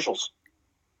the commercials.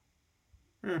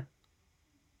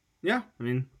 Yeah, I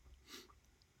mean,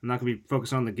 I'm not going to be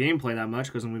focused on the gameplay that much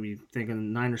because I'm going to be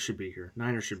thinking Niners should be here.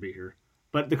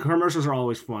 But the commercials are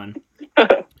always fun.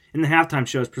 And the halftime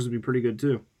show is supposed to be pretty good,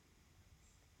 too.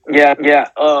 Yeah.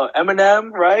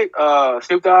 Eminem, right?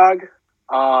 Snoop Dogg.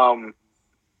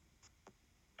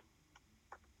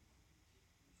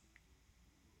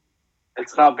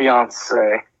 It's not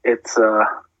Beyonce. It's,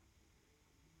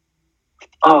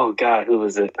 oh, God, who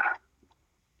is it?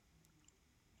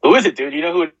 Who is it, dude? You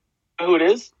know who it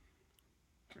is?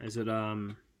 Is it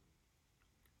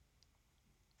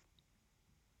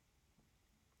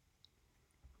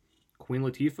Queen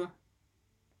Latifah?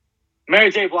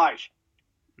 Mary J. Blige.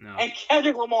 No. And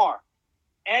Kendrick Lamar.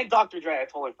 And Dr. Dre. I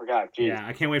totally forgot. Jeez. Yeah,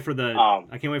 I can't wait for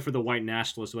the white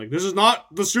nationalists. Like, this is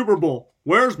not the Super Bowl.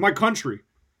 Where's my country?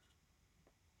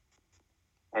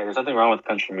 Hey, there's nothing wrong with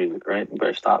country music, right? You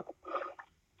better stop.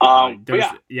 There is.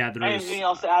 Anything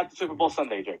else to add to Super Bowl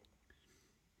Sunday, Jake?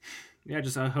 Yeah,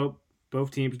 just I hope both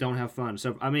teams don't have fun.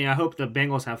 So I mean, I hope the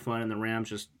Bengals have fun and the Rams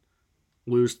just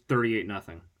lose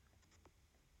 38-0.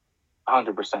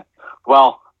 100%.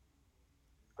 Well,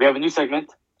 we have a new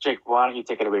segment. Jake, why don't you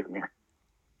take it away from here?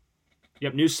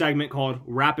 Yep, new segment called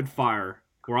Rapid Fire,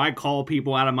 where I call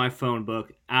people out of my phone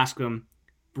book, ask them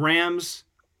Rams,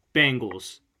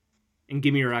 Bengals, and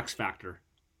give me your X factor.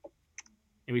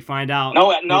 And we find out.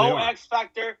 No X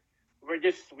factor.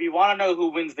 We want to know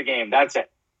who wins the game. That's it.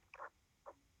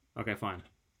 Okay, fine.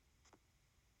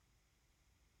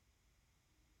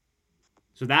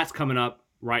 So that's coming up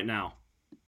right now.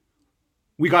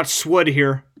 We got Swood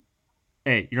here.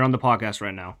 Hey, you're on the podcast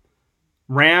right now.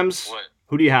 Rams. What?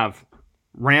 Who do you have?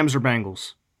 Rams or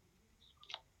Bengals?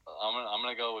 I'm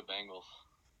gonna go with Bengals.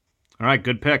 All right,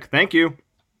 good pick. Thank you.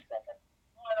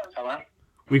 Hello?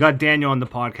 We got Daniel on the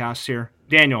podcast here.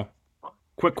 Daniel,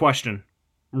 quick question.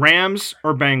 Rams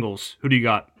or Bengals? Who do you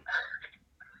got?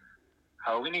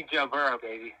 We need Joe Burrow,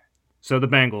 baby. So the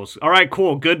Bengals. All right,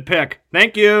 cool. Good pick.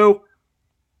 Thank you.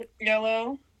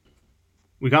 Hello.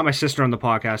 We got my sister on the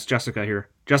podcast, Jessica, here.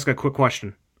 Jessica, quick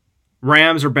question.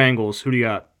 Rams or Bengals? Who do you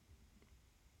got?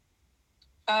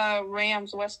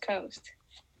 Rams, West Coast.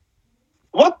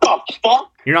 What the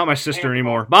fuck? You're not my sister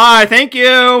anymore. Bye. Thank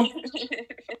you.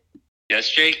 Yes,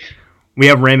 Jake. We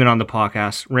have Raymond on the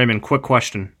podcast. Raymond, quick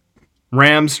question.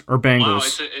 Rams or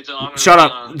Bengals? Wow, it's an honor. Shut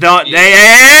up.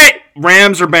 Hey.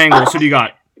 Rams or Bengals? Who do you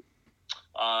got?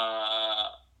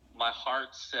 My heart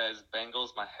says Bengals.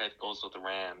 My head goes with the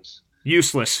Rams.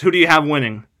 Useless. Who do you have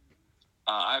winning?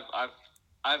 Wow.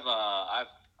 I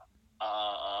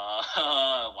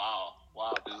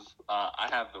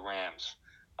have the Rams.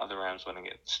 I have the Rams winning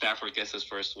it. Stafford gets his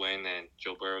first win, and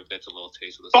Joe Burrow gets a little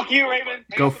taste of the Fuck Super you, Bowl, Raymond.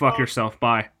 Go fuck yourself.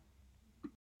 Bye.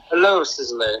 Hello,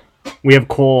 Sizzler. We have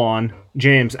Cole on.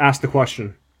 James, ask the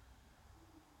question.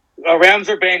 Rams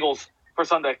or Bengals for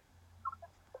Sunday?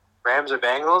 Rams or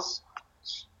Bengals?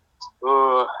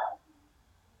 Ooh.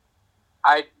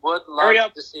 I would Hurry love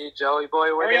up. to see Joey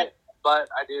Boy win Hurry up. it, but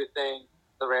I do think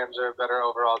the Rams are a better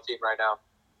overall team right now.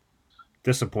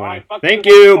 Disappointing. All right, fuck Thank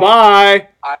you. you. Bye.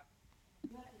 I-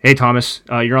 Hey, Thomas.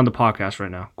 You're on the podcast right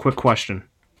now. Quick question.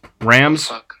 Rams?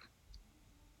 Fuck.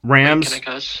 Rams? Can I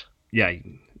cuss? Yeah.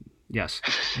 Yes.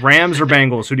 Rams or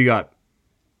Bengals? Who do you got?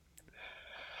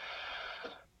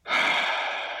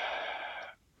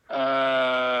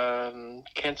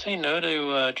 Can't say no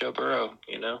to Joe Burrow.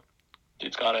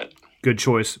 Dude's got it. Good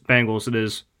choice. Bengals it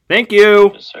is. Thank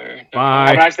you. Yes, sir. Bye.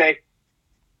 Have a nice day.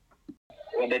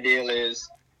 What the deal is?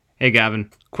 Hey Gavin,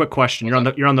 quick question. You're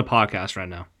on the podcast right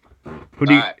now. Who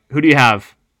Alright. do you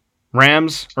have?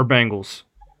 Rams or Bengals?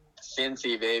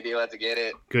 Cincy, baby. Let's get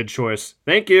it. Good choice.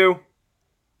 Thank you.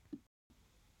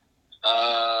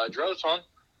 Dro's fun.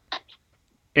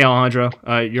 Hey Alejandro,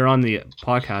 you're on the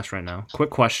podcast right now.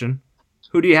 Quick question.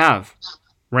 Who do you have?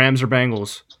 Rams or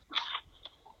Bengals?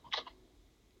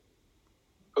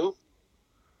 Who?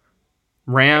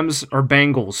 Rams or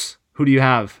Bengals? Who do you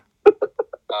have? The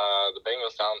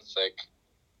Bengals sound sick.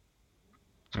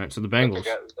 All right, so the Bengals.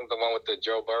 The one with the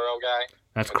Joe Burrow guy.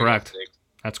 That's I think correct. that's sick.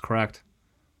 That's correct.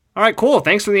 All right, cool.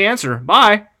 Thanks for the answer.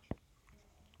 Bye.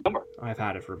 I've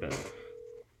had it for a bit.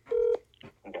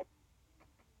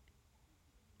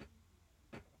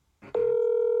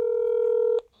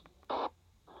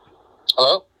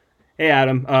 Hello? Hey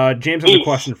Adam, James has a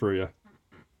question for you.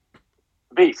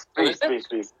 Beast.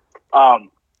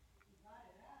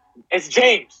 It's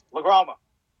James LaGrama.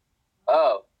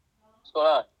 Oh. What's going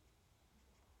on?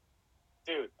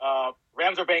 Dude,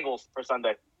 Rams or Bengals for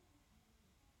Sunday?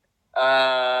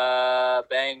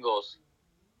 Bengals.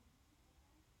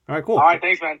 All right, cool. All right,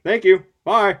 thanks, man. Thank you.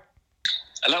 Bye.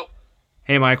 Hello.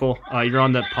 Hey Michael, you're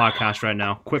on the podcast right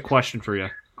now. Quick question for you.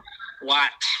 What?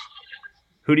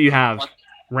 Who do you have? What?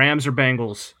 Rams or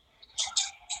Bengals?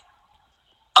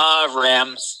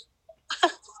 Rams.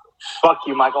 Fuck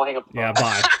you, Michael. Hang up. the phone. Yeah,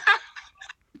 bye.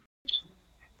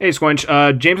 Hey Squinch,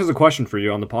 James has a question for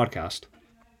you on the podcast.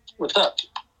 What's up?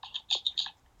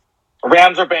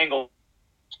 Rams or Bengals?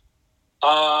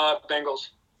 Bengals.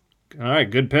 All right,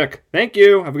 good pick. Thank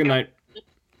you. Have a good night.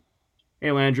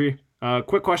 Hey Landry,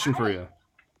 quick question for you.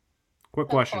 Quick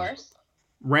question. Of course.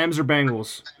 Rams or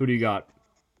Bengals? Who do you got?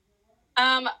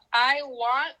 I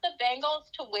want the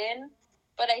Bengals to win,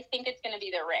 but I think it's going to be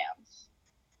the Rams.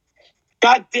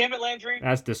 God damn it, Landry.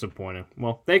 That's disappointing.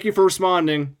 Well, thank you for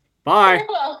responding. Bye. You're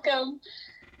welcome.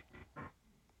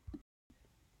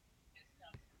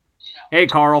 Hey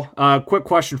Carl, quick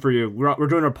question for you. We're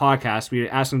doing a podcast. We're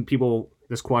asking people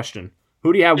this question.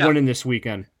 Who do you have winning this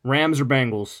weekend? Rams or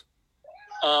Bengals?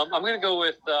 I'm gonna go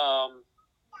with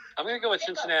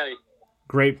Cincinnati.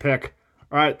 Great pick.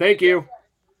 All right, thank you.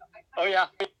 Oh yeah.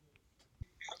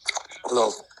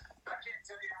 Hello.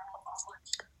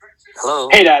 Hello.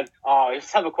 Hey, Dad. I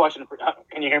just have a question.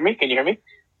 Can you hear me?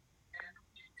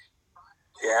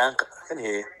 Yeah, I can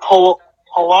hear you. Hello?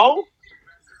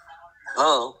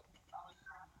 Hello.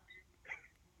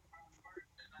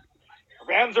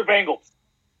 Rams or Bengals?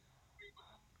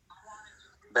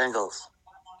 Bengals.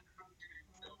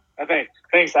 Okay.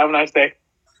 Thanks. Have a nice day.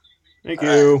 Thank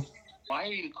you. Why are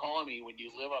you calling me when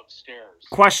you live upstairs?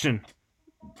 Question.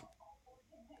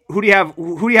 Who do you have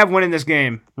winning this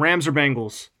game? Rams or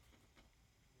Bengals?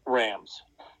 Rams.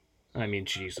 I mean,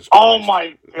 Jesus Oh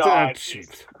Christ. my God.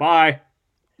 Bye.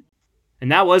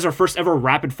 And that was our first ever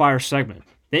rapid fire segment.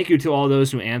 Thank you to all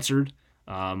those who answered.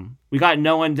 We got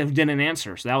no one who didn't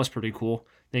answer, so that was pretty cool.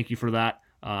 Thank you for that.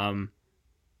 But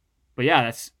yeah,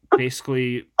 that's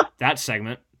basically that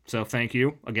segment. So thank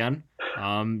you again.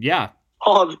 Yeah.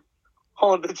 Hold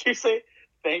on. Did you say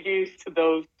thank you to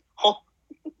those?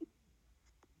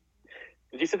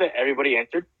 Did you say that everybody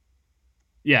answered?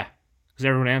 Yeah, because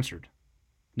everyone answered.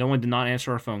 No one did not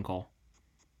answer our phone call.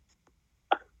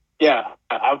 Yeah,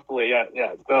 absolutely. Yeah.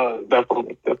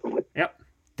 Definitely. Yep.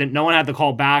 No one had to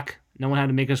call back. No one had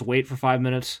to make us wait for 5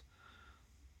 minutes.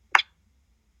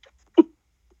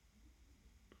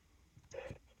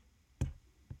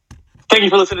 Thank you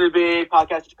for listening to the BA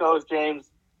Podcast. Your co-host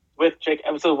James with Jake,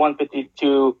 episode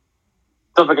 152.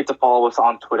 Don't forget to follow us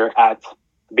on Twitter at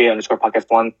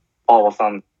BA_podcast1. Follow us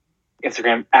on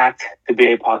Instagram at the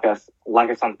BA Podcast.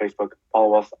 Like us on Facebook.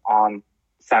 Follow us on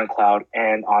SoundCloud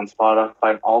and on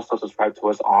Spotify. And also subscribe to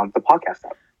us on the podcast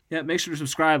app. Yeah, make sure to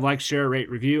subscribe, like, share, rate,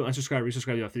 review, unsubscribe,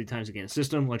 resubscribe about 50 times again.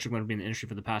 System. Electric One have been in the industry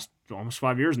for the past almost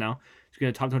 5 years now. It's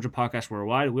going to top 200 podcasts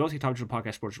worldwide. We also take top 100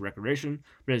 podcast sports and recreation.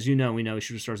 But as you know, we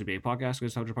should have started a BA podcast.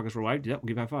 Because top 100 podcasts worldwide. Yep, we'll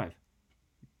give that 5.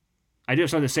 I do have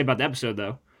something to say about the episode,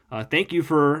 though. Thank you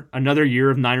for another year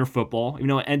of Niner football. Even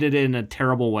though it ended in a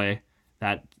terrible way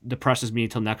that depresses me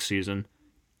until next season.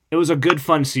 It was a good,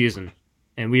 fun season.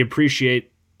 And we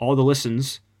appreciate all the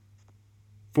listens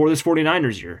for this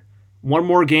 49ers year. One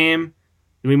more game.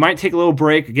 We might take a little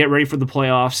break, get ready for the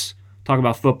playoffs, talk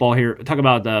about football here, talk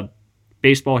about the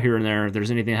baseball here and there, if there's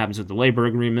anything that happens with the labor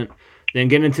agreement, then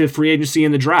get into free agency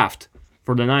and the draft.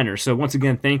 for the Niners. So once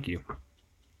again, thank you.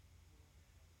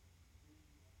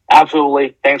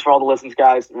 Absolutely. Thanks for all the listens,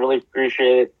 guys. Really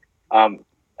appreciate it.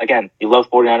 Again, you love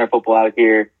 49er football out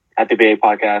here at the BA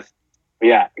Podcast. But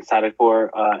yeah, excited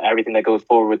for everything that goes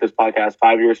forward with this podcast.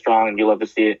 5 years strong, and you love to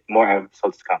see it. More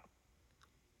episodes to come.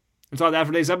 That's all that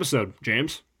for today's episode,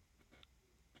 James.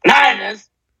 Niners!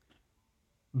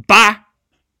 Bye!